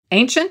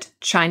Ancient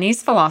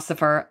Chinese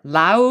philosopher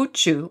Lao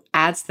Tzu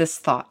adds this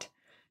thought: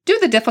 do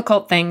the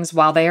difficult things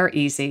while they are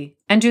easy,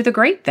 and do the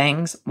great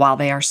things while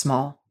they are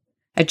small.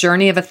 A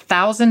journey of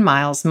 1,000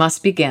 miles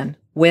must begin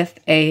with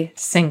a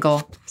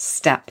single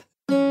step.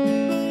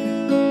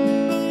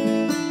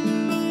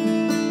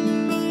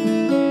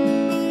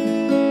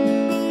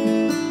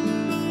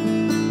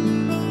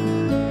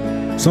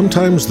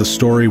 Sometimes the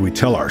story we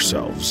tell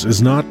ourselves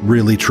is not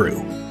really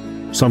true.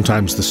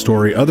 Sometimes the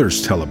story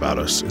others tell about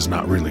us is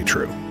not really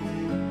true.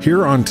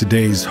 Here on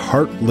today's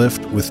Heart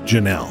Lift with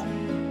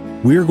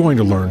Janelle, we are going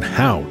to learn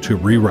how to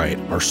rewrite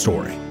our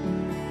story.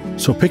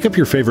 So pick up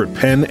your favorite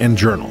pen and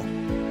journal,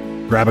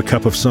 grab a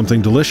cup of something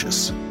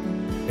delicious,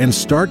 and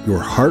start your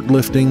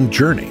heart-lifting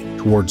journey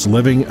towards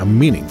living a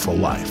meaningful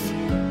life.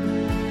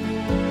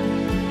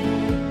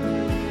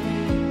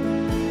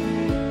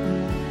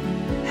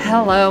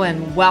 Hello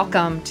and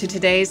welcome to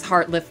today's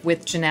Heart Lift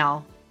with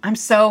Janelle. I'm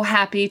so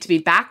happy to be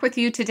back with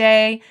you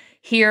today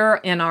here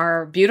in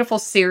our beautiful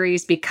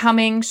series,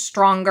 Becoming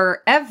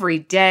Stronger Every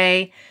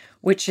Day,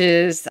 which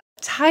is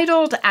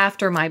titled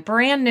after my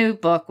brand new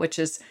book, which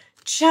is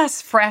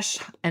just fresh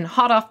and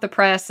hot off the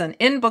press and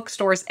in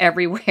bookstores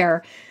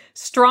everywhere,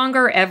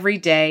 Stronger Every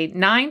Day,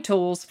 9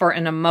 Tools for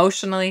an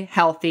Emotionally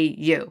Healthy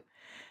You.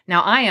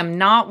 Now, I am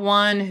not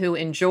one who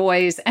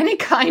enjoys any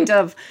kind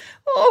of,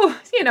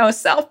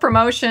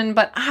 self-promotion,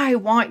 but I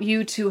want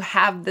you to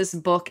have this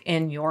book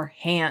in your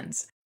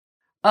hands.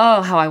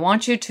 Oh, how I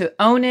want you to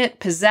own it,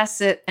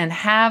 possess it, and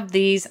have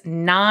these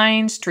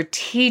 9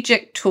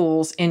 strategic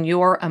tools in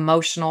your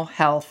emotional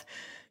health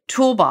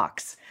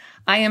toolbox.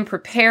 I am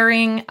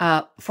preparing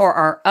for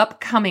our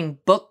upcoming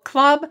book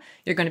club.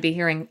 You're going to be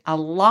hearing a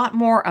lot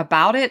more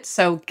about it.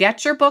 So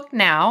get your book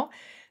now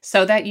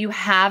so that you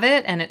have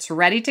it and it's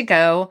ready to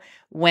go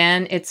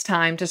when it's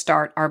time to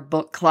start our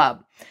book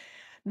club.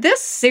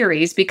 This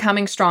series,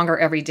 Becoming Stronger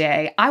Every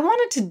Day, I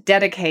wanted to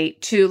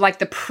dedicate to like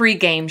the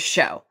pregame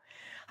show.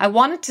 I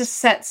wanted to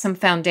set some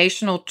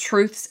foundational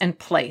truths in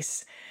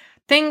place,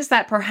 things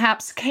that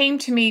perhaps came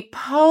to me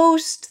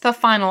post the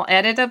final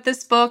edit of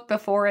this book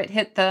before it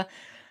hit the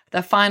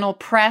final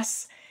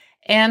press.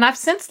 And I've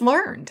since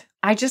learned.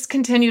 I just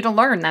continue to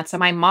learn. That's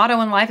my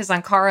motto in life is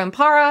Ankara and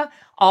Para,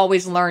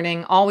 always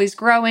learning, always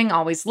growing,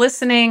 always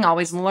listening,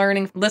 always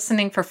learning,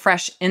 listening for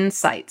fresh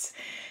insights.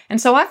 And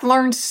so I've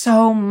learned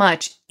so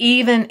much,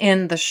 even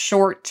in the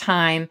short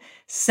time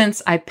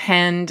since I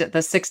penned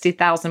the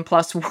 60,000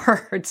 plus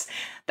words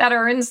that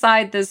are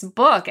inside this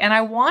book. And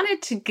I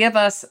wanted to give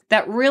us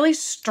that really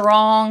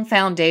strong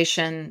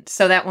foundation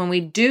so that when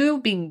we do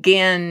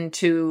begin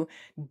to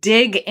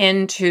dig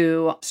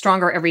into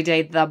Stronger Every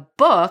Day, the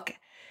book,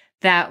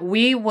 that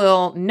we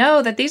will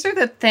know that these are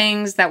the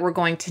things that we're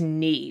going to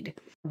need.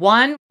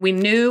 One, we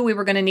knew we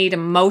were going to need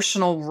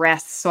emotional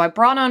rest. So I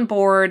brought on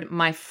board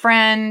my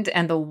friend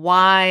and the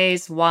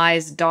wise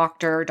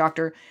doctor,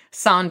 Dr.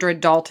 Saundra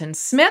Dalton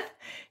Smith,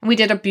 and we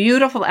did a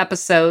beautiful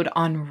episode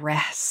on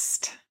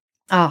rest.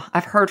 Oh,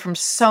 I've heard from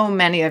so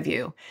many of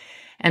you.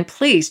 And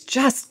please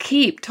just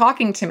keep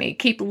talking to me.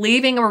 Keep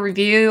leaving a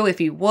review if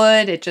you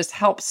would. It just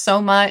helps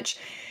so much.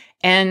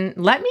 And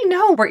let me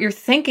know what you're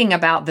thinking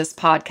about this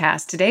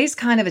podcast. Today's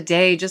kind of a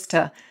day just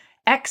to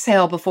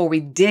exhale before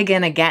we dig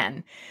in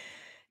again.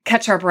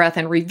 Catch our breath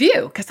and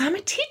review, because I'm a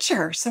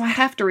teacher, so I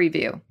have to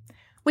review.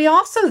 We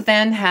also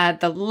then had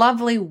the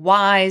lovely,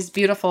 wise,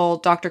 beautiful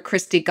Dr.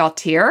 Christy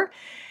Gautier,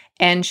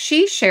 and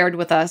she shared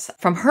with us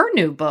from her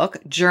new book,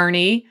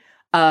 Journey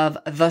of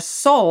the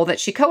Soul, that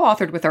she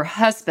co-authored with her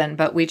husband,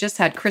 but we just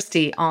had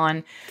Christy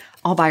on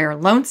all by her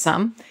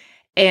lonesome.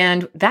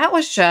 And that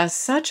was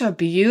just such a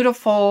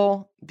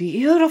beautiful,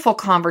 beautiful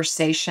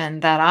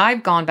conversation that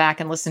I've gone back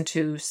and listened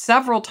to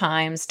several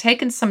times,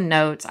 taken some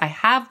notes. I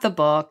have the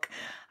book,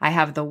 I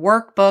have the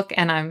workbook,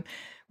 and I'm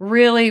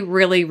really,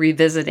 really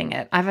revisiting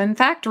it. I've in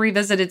fact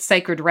revisited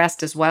Sacred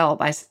Rest as well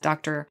by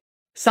Dr.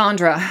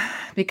 Saundra,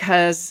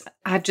 because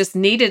I've just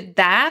needed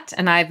that,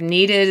 and I've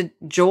needed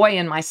joy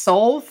in my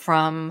soul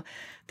from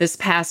this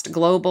past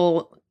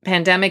global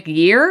pandemic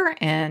year.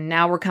 And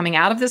now we're coming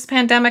out of this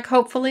pandemic,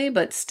 hopefully,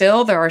 but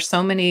still there are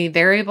so many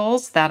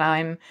variables that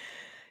I'm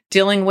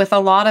dealing with a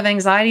lot of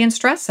anxiety and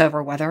stress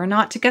over, whether or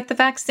not to get the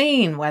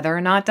vaccine, whether or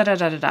not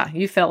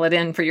You fill it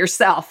in for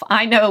yourself.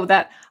 I know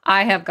that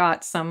I have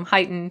got some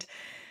heightened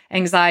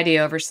anxiety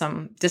over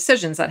some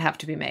decisions that have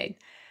to be made.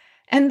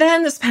 And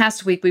then this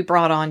past week, we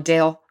brought on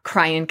Dale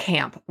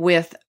Cryan-Camp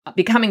with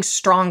Becoming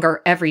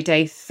Stronger Every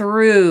Day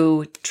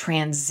Through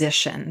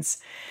Transitions.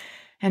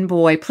 And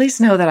boy, please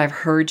know that I've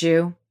heard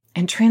you.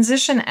 And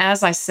transition,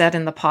 as I said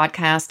in the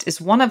podcast, is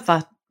one of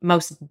the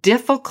most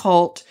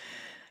difficult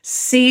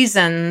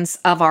seasons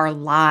of our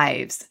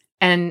lives.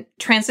 And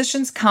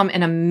transitions come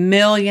in a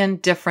million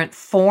different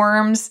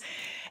forms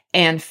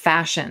and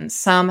fashions.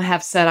 Some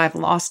have said, I've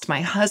lost my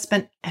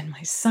husband and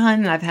my son,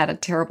 and I've had a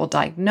terrible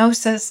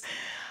diagnosis.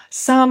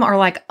 Some are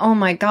like, oh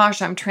my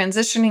gosh, I'm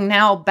transitioning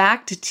now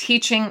back to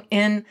teaching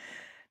in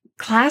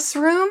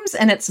classrooms,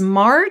 and it's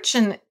March,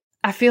 and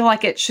I feel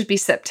like it should be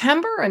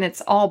September, and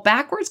it's all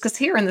backwards, because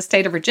here in the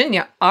state of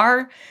Virginia,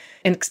 our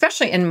And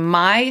especially in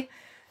my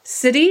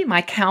city,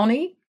 my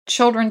county,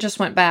 children just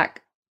went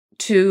back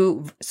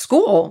to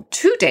school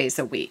 2 days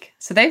a week.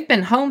 So they've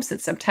been home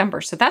since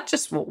September. So that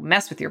just will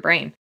mess with your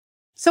brain.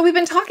 So we've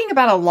been talking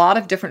about a lot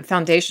of different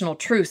foundational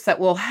truths that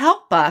will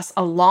help us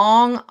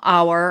along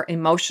our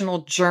emotional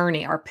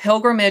journey, our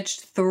pilgrimage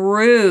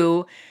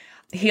through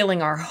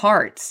healing our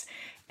hearts.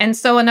 And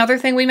so another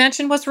thing we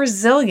mentioned was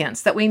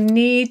resilience, that we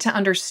need to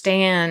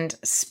understand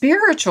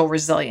spiritual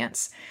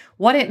resilience,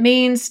 what it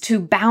means to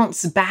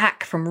bounce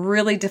back from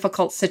really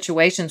difficult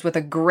situations with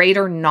a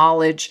greater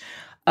knowledge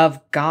of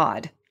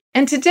God.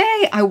 And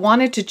today I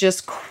wanted to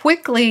just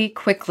quickly,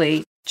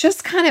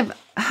 just kind of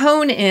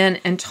hone in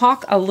and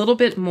talk a little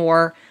bit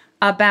more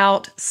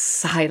about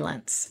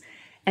silence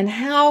and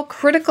how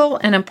critical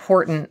and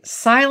important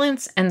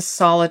silence and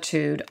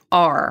solitude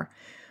are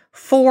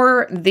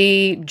for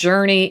the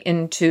journey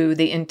into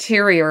the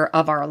interior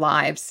of our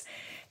lives.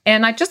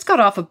 And I just got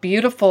off a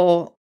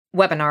beautiful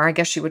webinar, I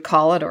guess you would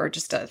call it, or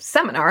just a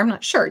seminar, I'm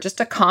not sure, just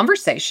a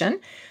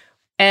conversation.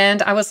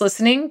 And I was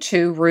listening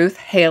to Ruth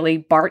Haley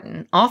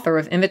Barton, author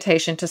of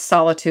Invitation to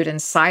Solitude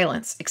and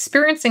Silence,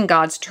 Experiencing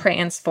God's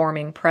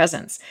Transforming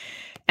Presence.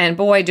 And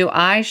boy, do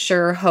I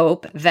sure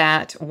hope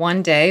that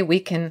one day we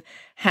can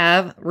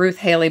have Ruth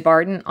Haley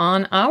Barton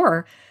on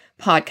our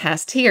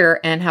podcast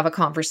here and have a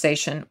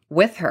conversation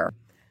with her.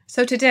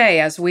 So today,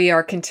 as we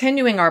are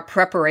continuing our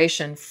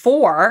preparation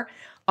for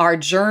our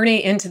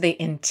journey into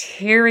the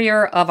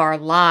interior of our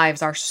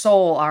lives, our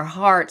soul, our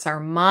hearts, our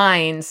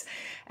minds,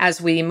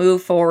 as we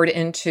move forward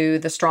into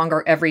the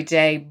Stronger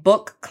Everyday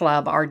Book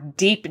Club, our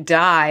deep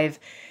dive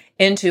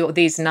into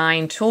these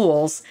 9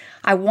 tools,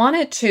 I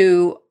wanted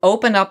to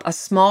open up a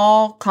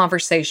small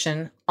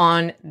conversation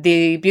on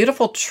the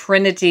beautiful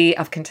trinity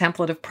of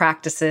contemplative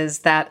practices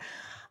that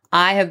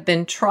I have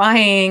been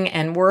trying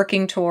and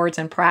working towards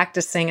and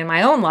practicing in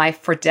my own life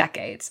for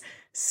decades.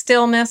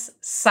 Stillness,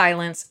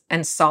 silence,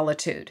 and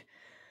solitude.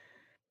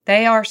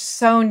 They are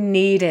so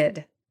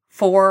needed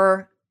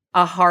for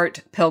a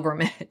heart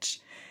pilgrimage.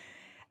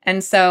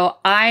 And so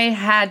I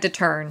had to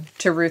turn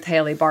to Ruth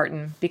Haley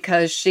Barton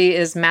because she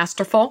is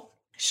masterful,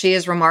 she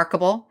is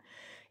remarkable,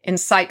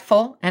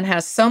 insightful, and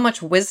has so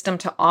much wisdom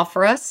to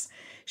offer us.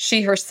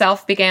 She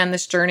herself began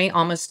this journey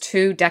almost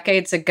 2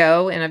 decades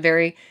ago in a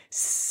very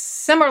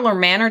similar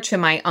manner to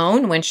my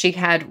own when she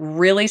had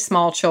really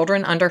small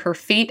children under her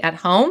feet at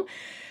home.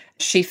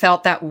 She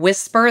felt that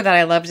whisper that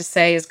I love to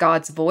say is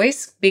God's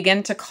voice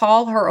begin to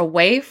call her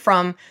away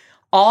from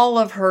all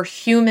of her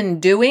human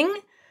doing,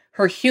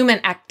 her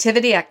human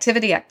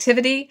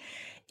activity,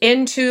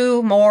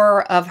 into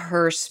more of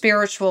her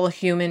spiritual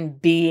human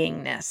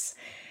beingness.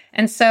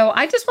 And so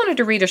I just wanted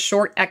to read a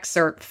short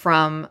excerpt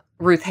from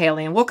Ruth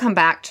Haley, and we'll come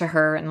back to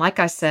her. And like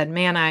I said,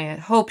 man, I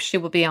hope she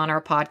will be on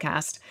our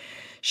podcast.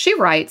 She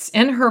writes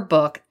in her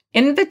book,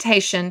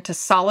 Invitation to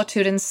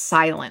Solitude and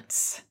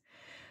Silence,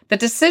 the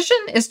decision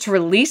is to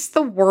release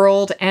the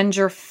world and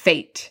your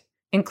fate,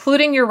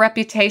 including your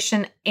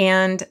reputation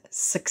and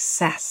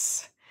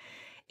success,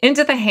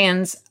 into the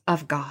hands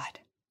of God.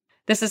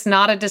 This is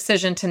not a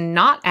decision to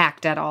not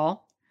act at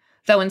all,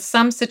 though in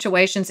some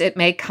situations it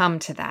may come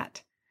to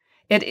that.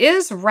 It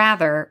is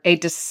rather a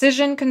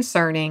decision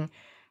concerning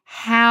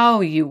how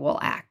you will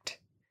act.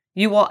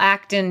 You will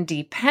act in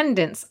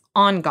dependence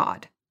on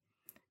God.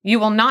 You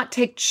will not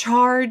take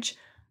charge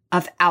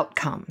of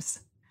outcomes.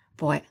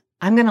 Boy,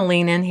 I'm going to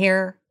lean in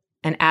here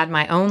and add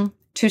my own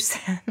 2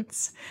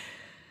 cents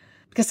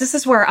because this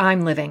is where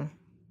I'm living.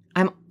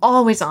 I'm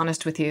always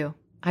honest with you.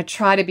 I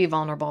try to be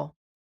vulnerable.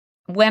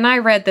 When I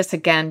read this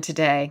again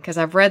today, because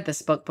I've read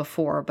this book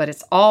before, but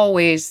it's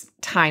always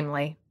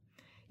timely,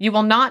 you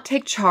will not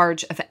take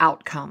charge of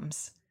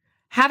outcomes.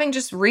 Having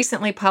just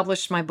recently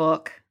published my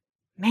book,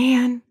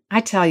 man,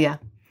 I tell you,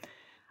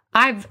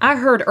 I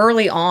heard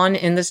early on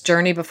in this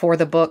journey before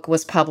the book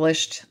was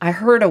published, I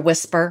heard a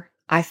whisper.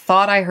 I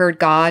thought I heard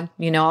God.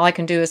 All I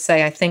can do is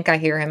say, I think I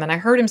hear him. And I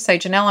heard him say,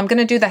 Janelle, I'm going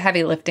to do the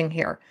heavy lifting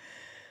here.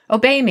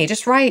 Obey me.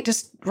 Just write.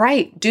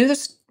 Do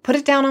this. Put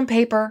it down on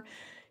paper.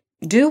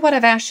 Do what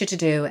I've asked you to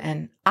do,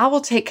 and I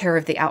will take care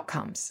of the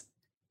outcomes.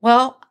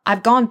 Well,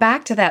 I've gone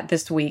back to that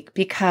this week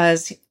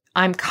because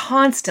I'm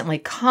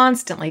constantly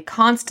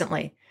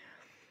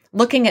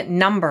looking at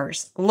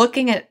numbers,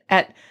 looking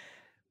at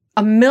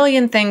a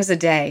million things a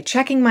day,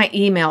 checking my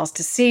emails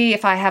to see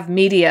if I have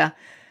media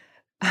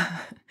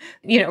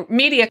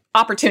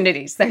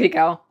opportunities. There you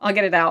go. I'll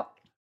get it out.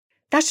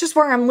 That's just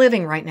where I'm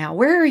living right now.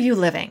 Where are you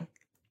living?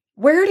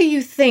 Where do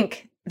you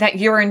think that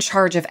you're in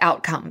charge of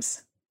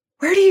outcomes?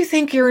 Where do you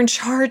think you're in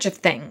charge of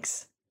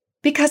things?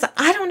 Because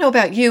I don't know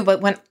about you,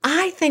 but when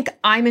I think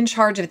I'm in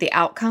charge of the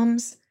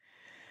outcomes,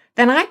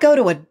 then I go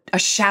to a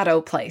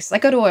shadow place. I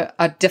go to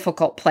a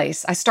difficult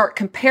place. I start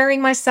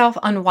comparing myself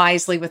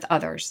unwisely with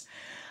others.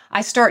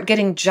 I start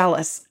getting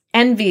jealous.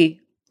 Envy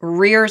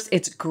rears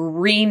its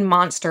green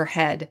monster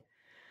head.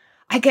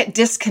 I get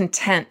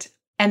discontent,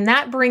 and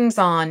that brings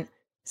on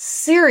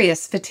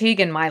serious fatigue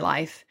in my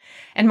life.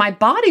 And my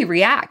body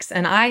reacts,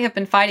 and I have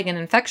been fighting an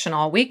infection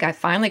all week. I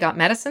finally got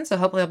medicine, so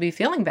hopefully I'll be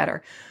feeling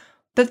better.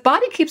 The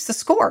body keeps the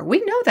score.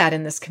 We know that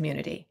in this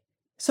community.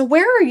 So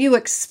where are you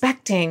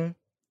expecting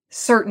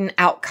certain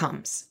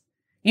outcomes?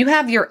 You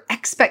have your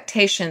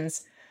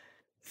expectations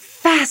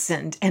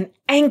fastened and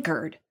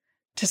anchored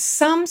to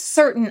some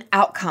certain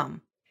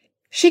outcome.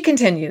 She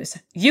continues,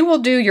 you will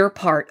do your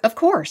part, of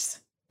course,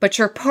 but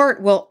your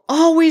part will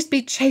always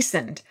be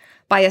chastened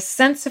by a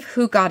sense of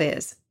who God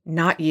is,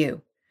 not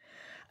you.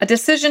 A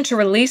decision to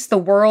release the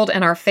world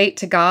and our fate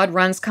to God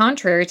runs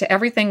contrary to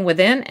everything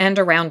within and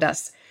around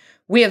us.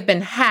 We have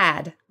been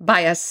had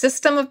by a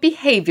system of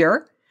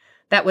behavior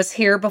that was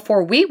here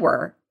before we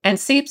were and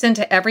seeps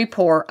into every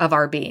pore of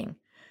our being.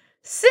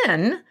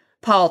 Sin,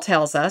 Paul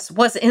tells us,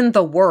 was in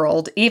the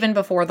world even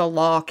before the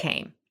law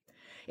came.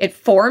 It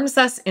forms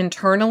us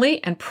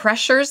internally and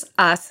pressures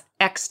us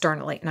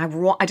externally. And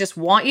I just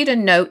want you to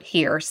note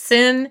here,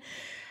 sin,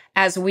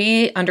 as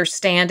we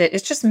understand it,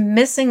 is just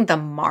missing the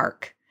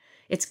mark.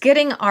 It's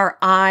getting our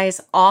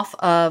eyes off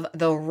of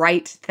the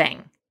right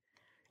thing.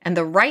 And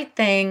the right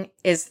thing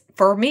is,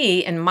 for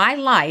me, in my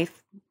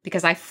life,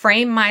 because I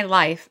frame my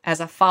life as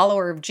a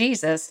follower of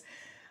Jesus,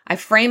 I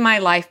frame my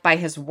life by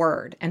his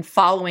word and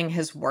following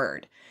his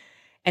word.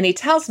 And he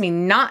tells me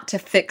not to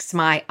fix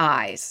my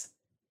eyes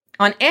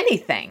on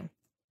anything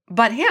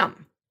but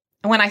him.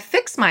 And when I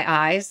fix my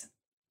eyes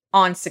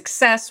on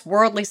success,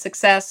 worldly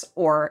success,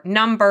 or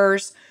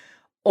numbers,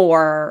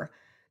 or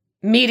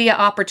media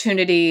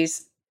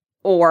opportunities,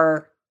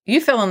 or you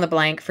fill in the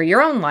blank for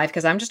your own life,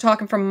 because I'm just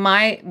talking from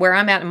where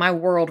I'm at in my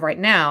world right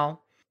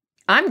now,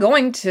 I'm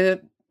going to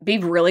be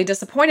really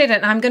disappointed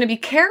and I'm going to be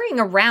carrying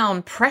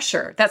around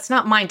pressure that's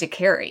not mine to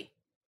carry.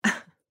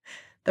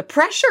 The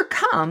pressure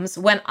comes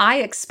when I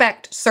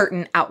expect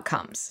certain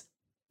outcomes.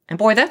 And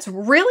boy, that's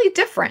really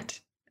different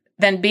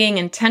than being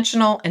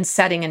intentional and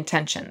setting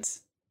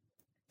intentions.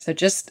 So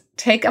just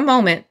take a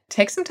moment,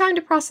 take some time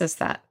to process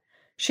that.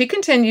 She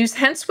continues,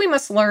 hence we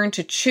must learn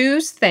to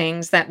choose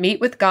things that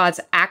meet with God's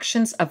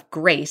actions of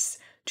grace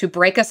to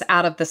break us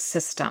out of the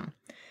system.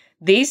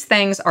 These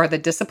things are the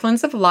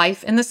disciplines of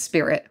life in the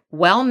Spirit,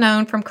 well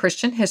known from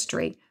Christian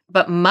history,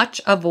 but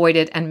much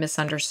avoided and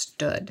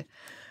misunderstood.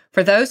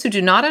 For those who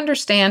do not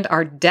understand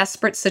our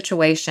desperate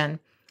situation,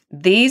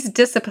 these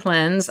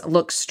disciplines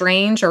look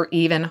strange or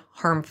even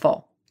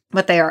harmful,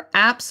 but they are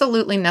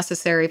absolutely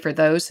necessary for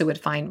those who would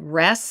find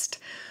rest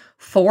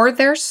for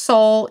their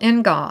soul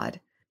in God.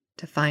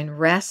 To find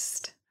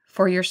rest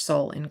for your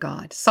soul in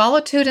God.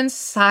 Solitude and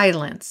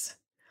silence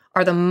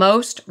are the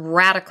most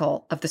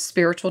radical of the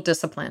spiritual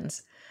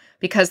disciplines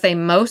because they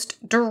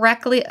most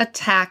directly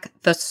attack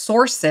the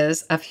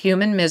sources of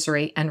human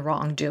misery and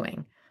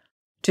wrongdoing.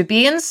 To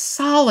be in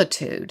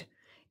solitude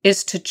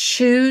is to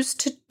choose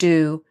to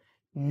do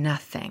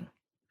nothing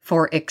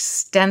for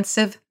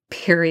extensive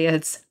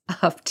periods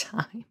of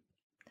time.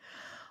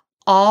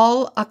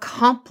 All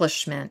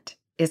accomplishment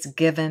is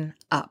given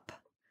up.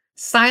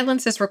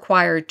 Silence is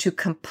required to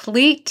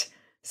complete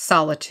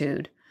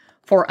solitude,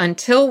 for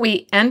until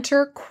we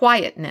enter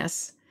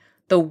quietness,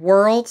 the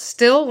world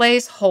still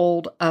lays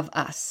hold of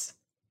us.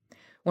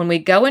 When we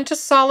go into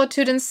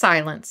solitude and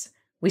silence,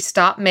 we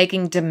stop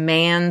making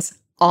demands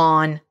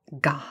on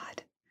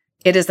God.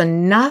 It is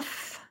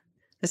enough.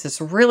 This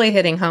is really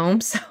hitting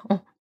home. So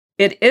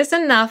it is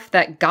enough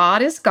that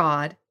God is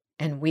God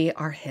and we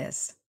are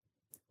his.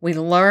 We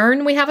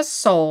learn we have a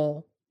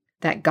soul,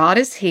 that God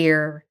is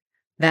here,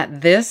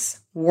 that this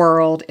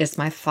world is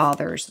my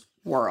Father's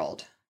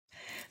world.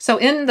 So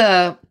in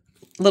the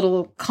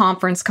little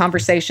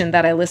conversation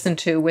that I listened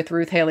to with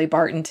Ruth Haley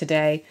Barton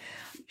today,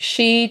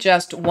 she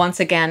just once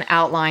again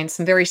outlined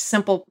some very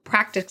simple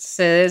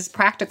practices,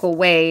 practical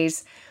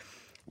ways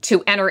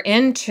to enter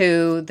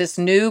into this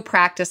new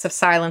practice of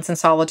silence and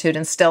solitude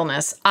and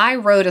stillness. I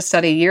wrote a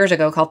study years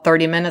ago called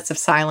 30 Minutes of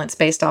Silence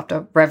based off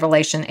of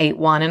Revelation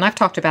 8:1, and I've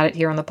talked about it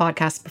here on the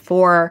podcast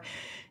before.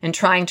 And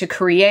trying to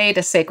create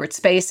a sacred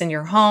space in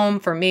your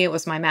home. For me, it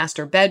was my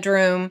master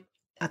bedroom,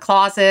 a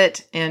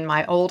closet in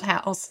my old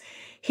house.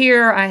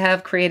 Here, I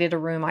have created a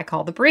room I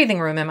call the breathing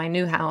room in my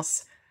new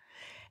house.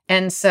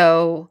 And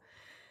so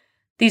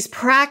these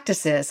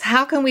practices,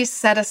 how can we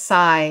set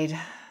aside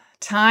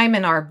time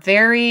in our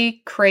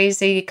very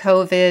crazy,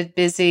 COVID,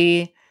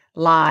 busy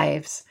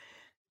lives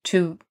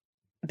to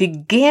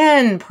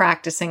begin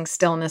practicing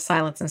stillness,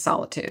 silence, and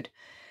solitude?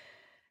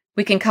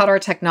 We can cut our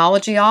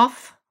technology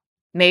off.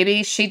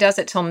 Maybe she does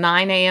it till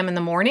 9 a.m. in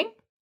the morning.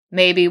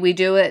 Maybe we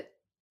do it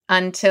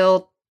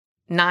until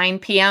 9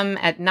 p.m.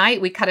 at night.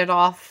 We cut it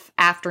off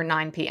after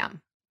 9 p.m.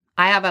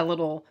 I have a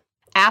little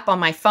app on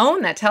my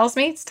phone that tells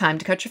me it's time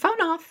to cut your phone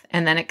off,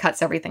 and then it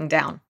cuts everything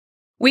down.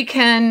 We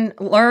can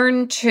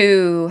learn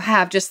to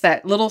have just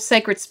that little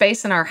sacred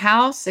space in our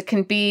house. It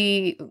can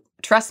be,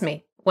 trust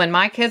me, when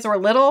my kids were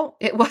little,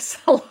 it was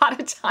a lot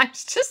of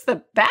times just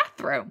the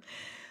bathroom.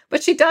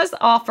 But she does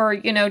offer,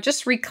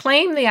 just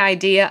reclaim the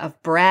idea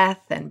of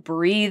breath and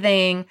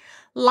breathing,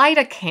 light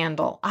a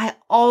candle. I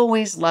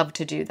always love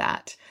to do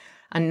that.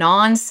 A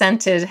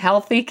non-scented,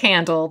 healthy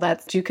candle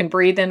that you can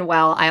breathe in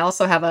well. I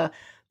also have a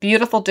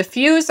beautiful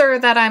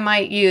diffuser that I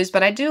might use,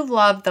 but I do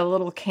love the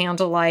little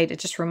candlelight. It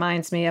just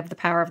reminds me of the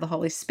power of the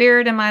Holy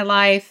Spirit in my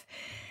life.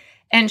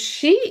 And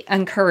she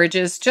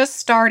encourages just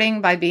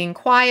starting by being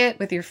quiet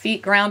with your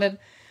feet grounded,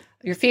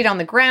 your feet on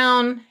the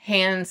ground,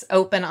 hands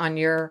open on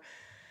your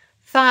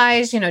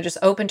thighs, just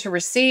open to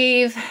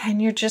receive,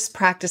 and you're just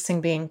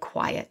practicing being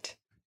quiet.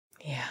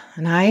 Yeah,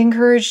 and I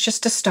encourage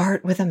just to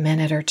start with a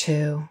minute or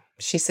two.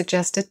 She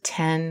suggested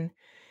 10.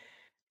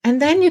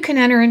 And then you can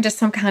enter into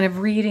some kind of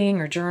reading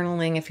or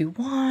journaling if you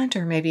want,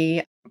 or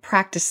maybe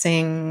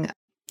practicing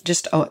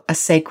just a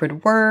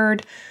sacred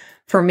word.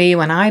 For me,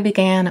 when I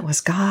began, it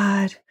was,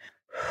 God,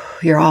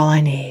 you're all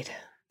I need.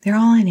 You're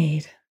all I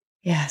need.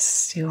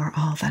 Yes, you are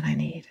all that I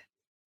need.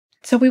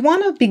 So we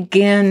want to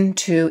begin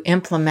to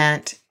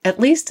implement, at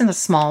least in a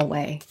small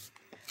way,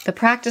 the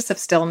practice of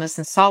stillness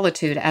and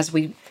solitude as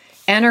we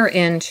enter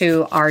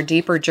into our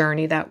deeper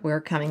journey that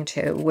we're coming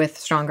to with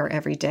Stronger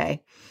Every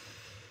Day.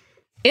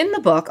 In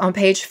the book, on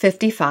page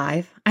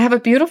 55, I have a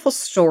beautiful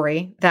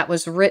story that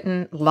was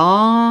written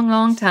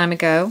long time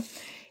ago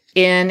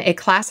in a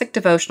classic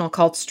devotional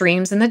called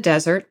Streams in the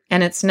Desert,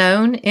 and it's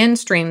known in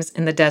Streams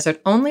in the Desert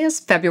only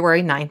as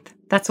February 9th.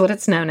 That's what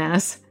it's known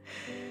as.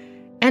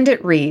 And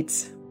it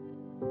reads,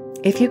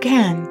 if you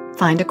can,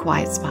 find a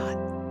quiet spot.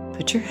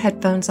 Put your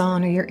headphones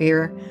on or your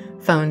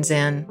earphones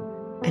in,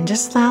 and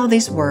just allow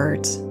these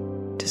words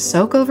to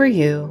soak over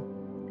you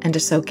and to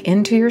soak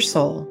into your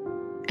soul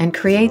and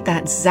create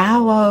that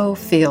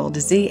Zao-filled,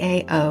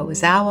 Z-A-O,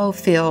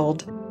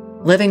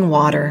 Zao-filled living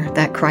water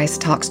that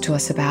Christ talks to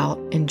us about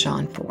in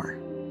John 4.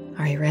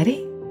 Are you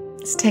ready?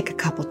 Let's take a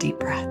couple deep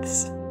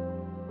breaths.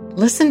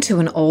 Listen to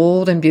an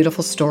old and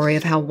beautiful story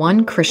of how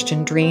one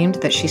Christian dreamed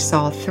that she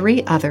saw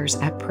 3 others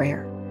at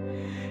prayer.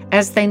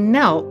 As they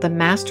knelt, the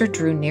Master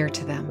drew near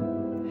to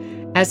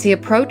them. As he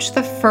approached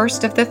the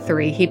first of the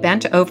 3, he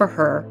bent over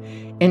her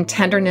in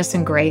tenderness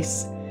and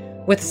grace,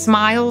 with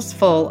smiles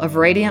full of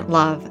radiant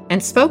love,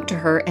 and spoke to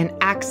her in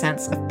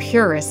accents of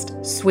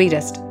purest,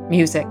 sweetest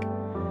music.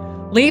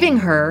 Leaving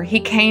her, he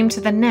came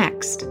to the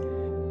next,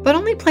 but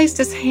only placed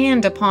his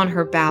hand upon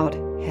her bowed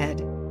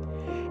head,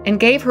 and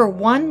gave her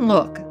one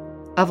look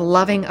of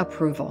loving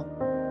approval.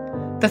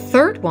 The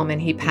 3rd woman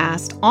he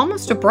passed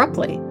almost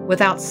abruptly,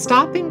 without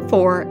stopping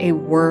for a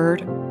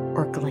word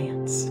or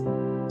glance.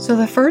 So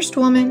the 1st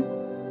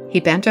woman, he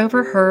bent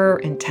over her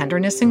in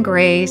tenderness and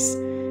grace,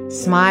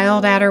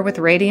 smiled at her with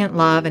radiant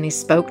love, and he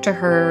spoke to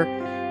her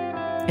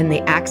in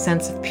the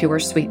accents of pure,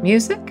 sweet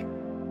music.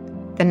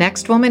 The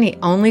next woman, he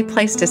only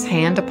placed his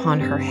hand upon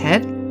her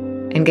head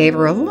and gave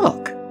her a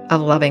look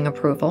of loving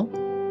approval.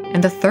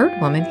 And the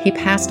 3rd woman, he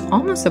passed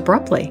almost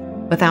abruptly,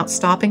 without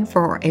stopping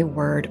for a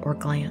word or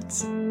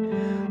glance.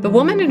 The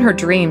woman in her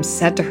dreams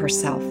said to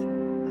herself,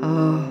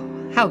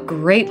 oh, how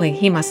greatly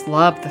he must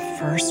love the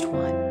 1st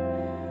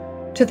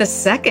one. To the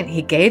 2nd,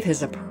 he gave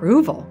his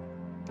approval,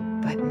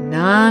 but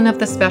none of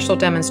the special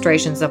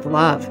demonstrations of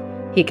love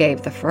he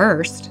gave the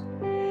 1st.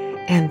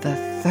 And the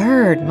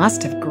 3rd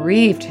must have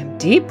grieved him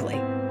deeply,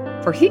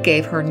 for he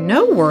gave her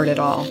no word at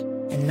all,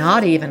 and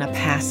not even a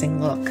passing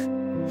look.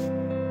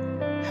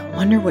 I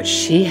wonder what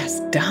she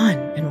has done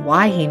and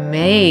why he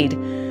made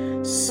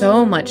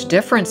so much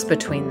difference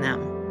between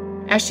them.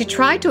 As she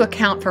tried to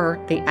account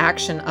for the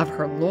action of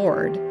her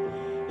Lord,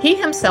 he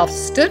himself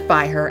stood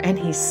by her and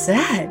he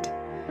said,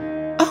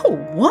 oh,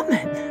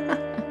 woman,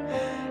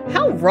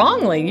 how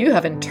wrongly you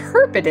have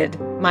interpreted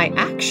my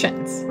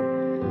actions.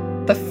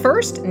 The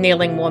 1st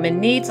kneeling woman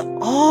needs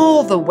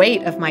all the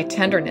weight of my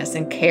tenderness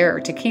and care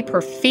to keep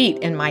her feet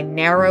in my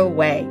narrow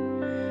way.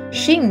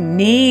 She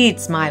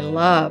needs my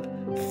love,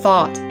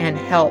 thought, and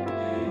help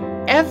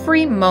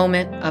every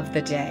moment of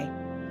the day.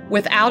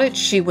 Without it,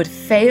 she would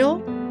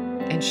fail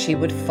and she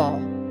would fall.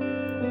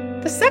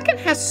 The 2nd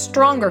has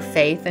stronger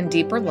faith and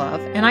deeper love,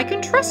 and I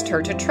can trust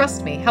her to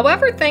trust me,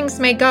 however things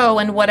may go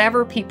and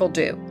whatever people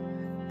do.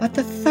 But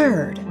the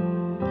 3rd,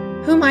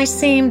 whom I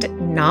seemed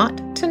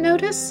not to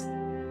notice,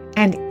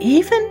 and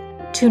even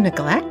to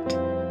neglect,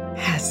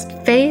 has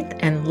faith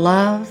and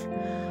love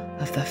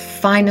of the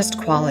finest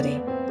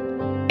quality.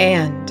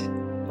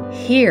 And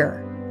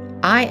here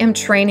I am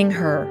training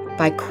her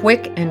by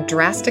quick and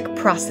drastic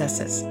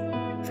processes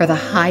for the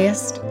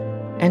highest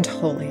and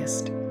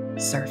holiest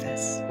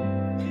service.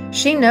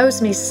 She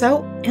knows me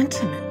so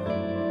intimately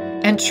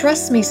and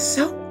trusts me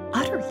so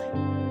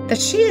utterly that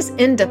she is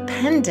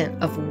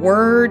independent of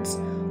words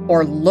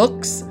or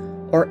looks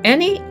or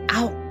any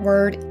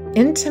outward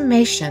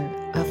intimation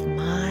of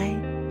my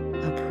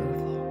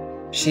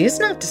approval. She is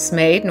not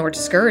dismayed nor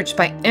discouraged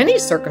by any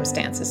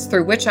circumstances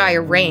through which I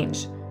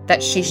arrange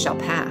that she shall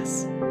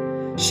pass.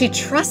 She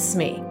trusts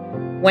me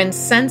when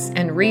sense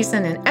and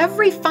reason and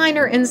every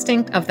finer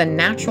instinct of the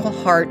natural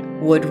heart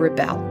would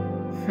rebel.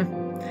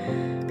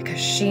 Because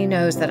she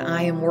knows that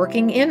I am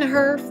working in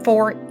her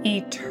for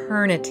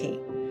eternity,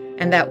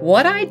 and that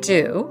what I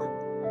do,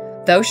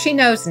 though she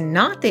knows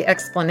not the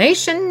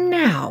explanation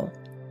now,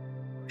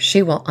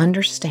 she will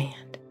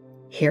understand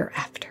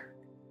hereafter.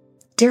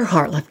 Dear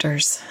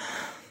Heartlifters,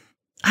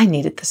 I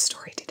needed this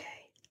story today.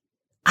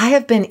 I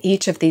have been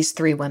each of these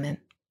 3 women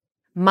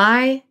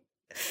My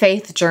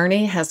faith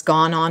journey has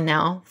gone on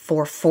now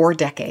for 4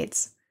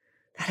 decades.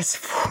 That is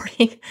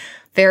 40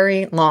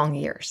 very long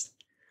years.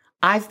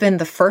 I've been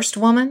the first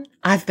woman,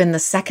 I've been the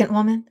second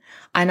woman,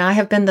 and I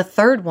have been the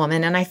third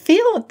woman. And I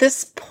feel at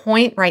this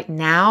point right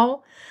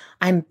now,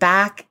 I'm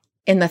back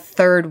in the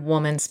third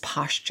woman's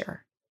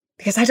posture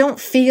because I don't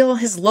feel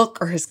his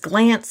look or his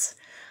glance.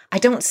 I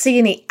don't see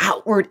any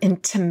outward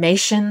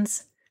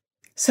intimations.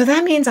 So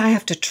that means I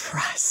have to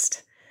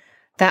trust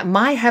that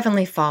my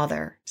Heavenly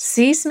Father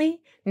sees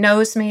me,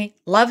 knows me,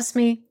 loves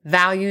me,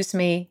 values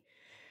me,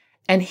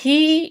 and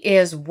He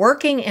is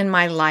working in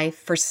my life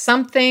for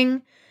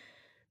something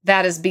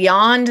that is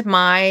beyond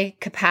my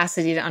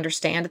capacity to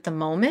understand at the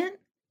moment.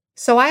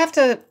 So I have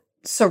to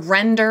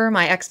surrender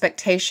my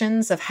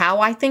expectations of how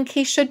I think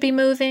He should be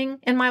moving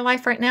in my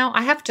life right now.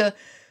 I have to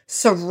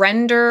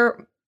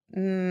surrender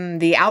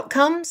the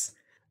outcomes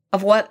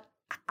of what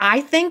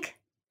I think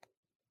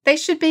they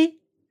should be.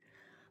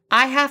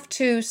 I have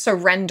to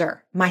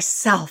surrender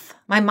myself,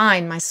 my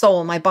mind, my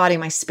soul, my body,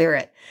 my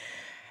spirit,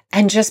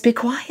 and just be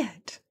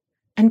quiet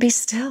and be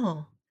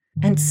still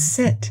and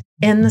sit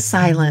in the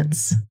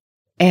silence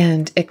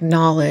and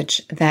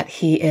acknowledge that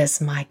He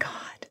is my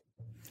God.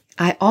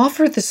 I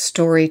offer the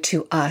story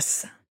to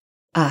us,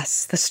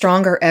 the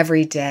Stronger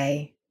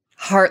Everyday,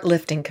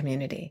 heart-lifting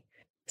community,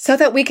 so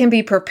that we can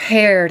be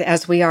prepared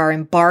as we are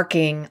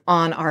embarking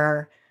on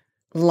our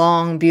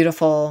long,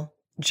 beautiful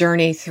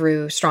journey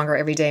through Stronger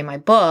Everyday, my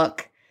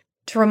book,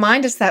 to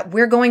remind us that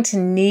we're going to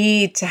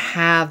need to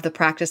have the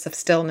practice of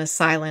stillness,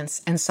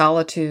 silence, and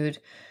solitude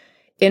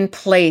in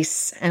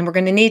place, and we're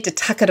going to need to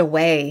tuck it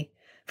away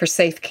for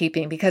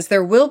safekeeping, because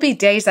there will be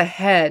days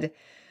ahead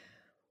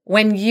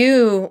when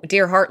you,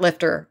 dear heart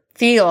lifter,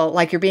 feel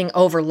like you're being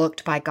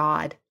overlooked by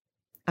God.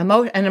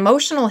 An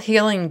emotional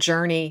healing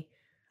journey,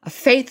 a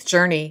faith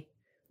journey,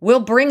 will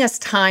bring us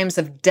times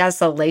of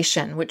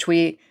desolation, which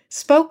we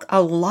spoke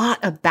a lot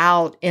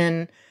about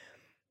in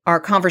our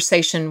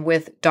conversation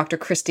with Dr.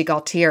 Christy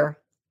Gaultier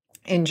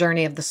in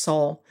Journey of the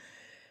Soul.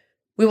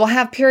 We will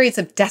have periods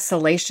of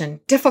desolation,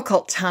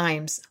 difficult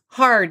times,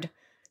 hard,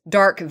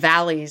 dark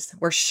valleys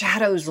where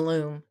shadows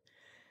loom.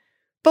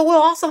 But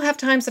we'll also have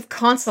times of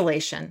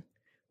consolation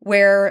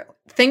where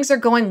things are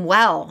going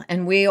well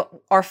and we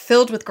are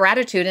filled with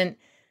gratitude, and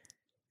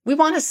we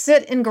want to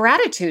sit in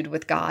gratitude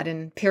with God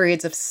in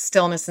periods of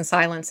stillness and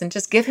silence and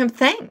just give Him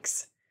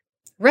thanks.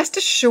 Rest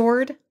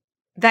assured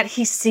that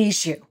He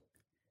sees you.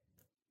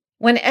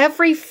 When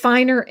every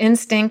finer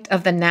instinct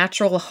of the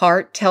natural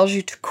heart tells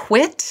you to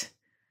quit,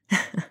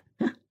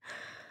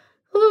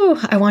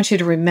 I want you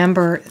to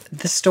remember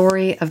the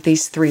story of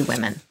these 3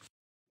 women,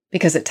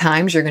 because at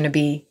times you're going to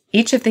be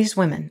each of these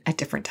women at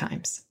different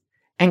times,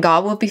 and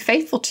God will be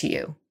faithful to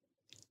you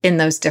in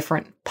those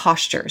different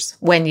postures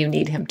when you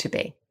need Him to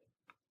be.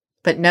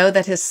 But know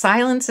that His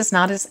silence is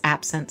not His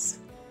absence.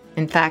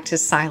 In fact,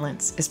 His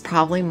silence is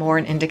probably more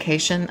an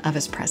indication of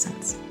His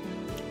presence.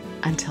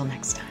 Until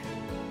next time.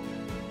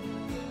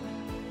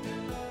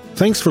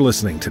 Thanks for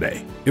listening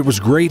today. It was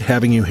great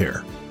having you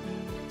here.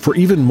 For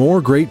even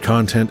more great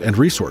content and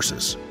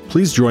resources,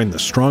 please join the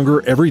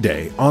Stronger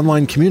Everyday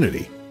online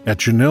community at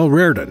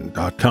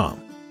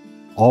JanelleRaridan.com.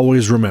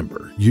 Always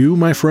remember, you,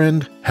 my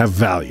friend, have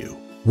value,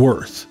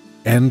 worth,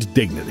 and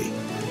dignity.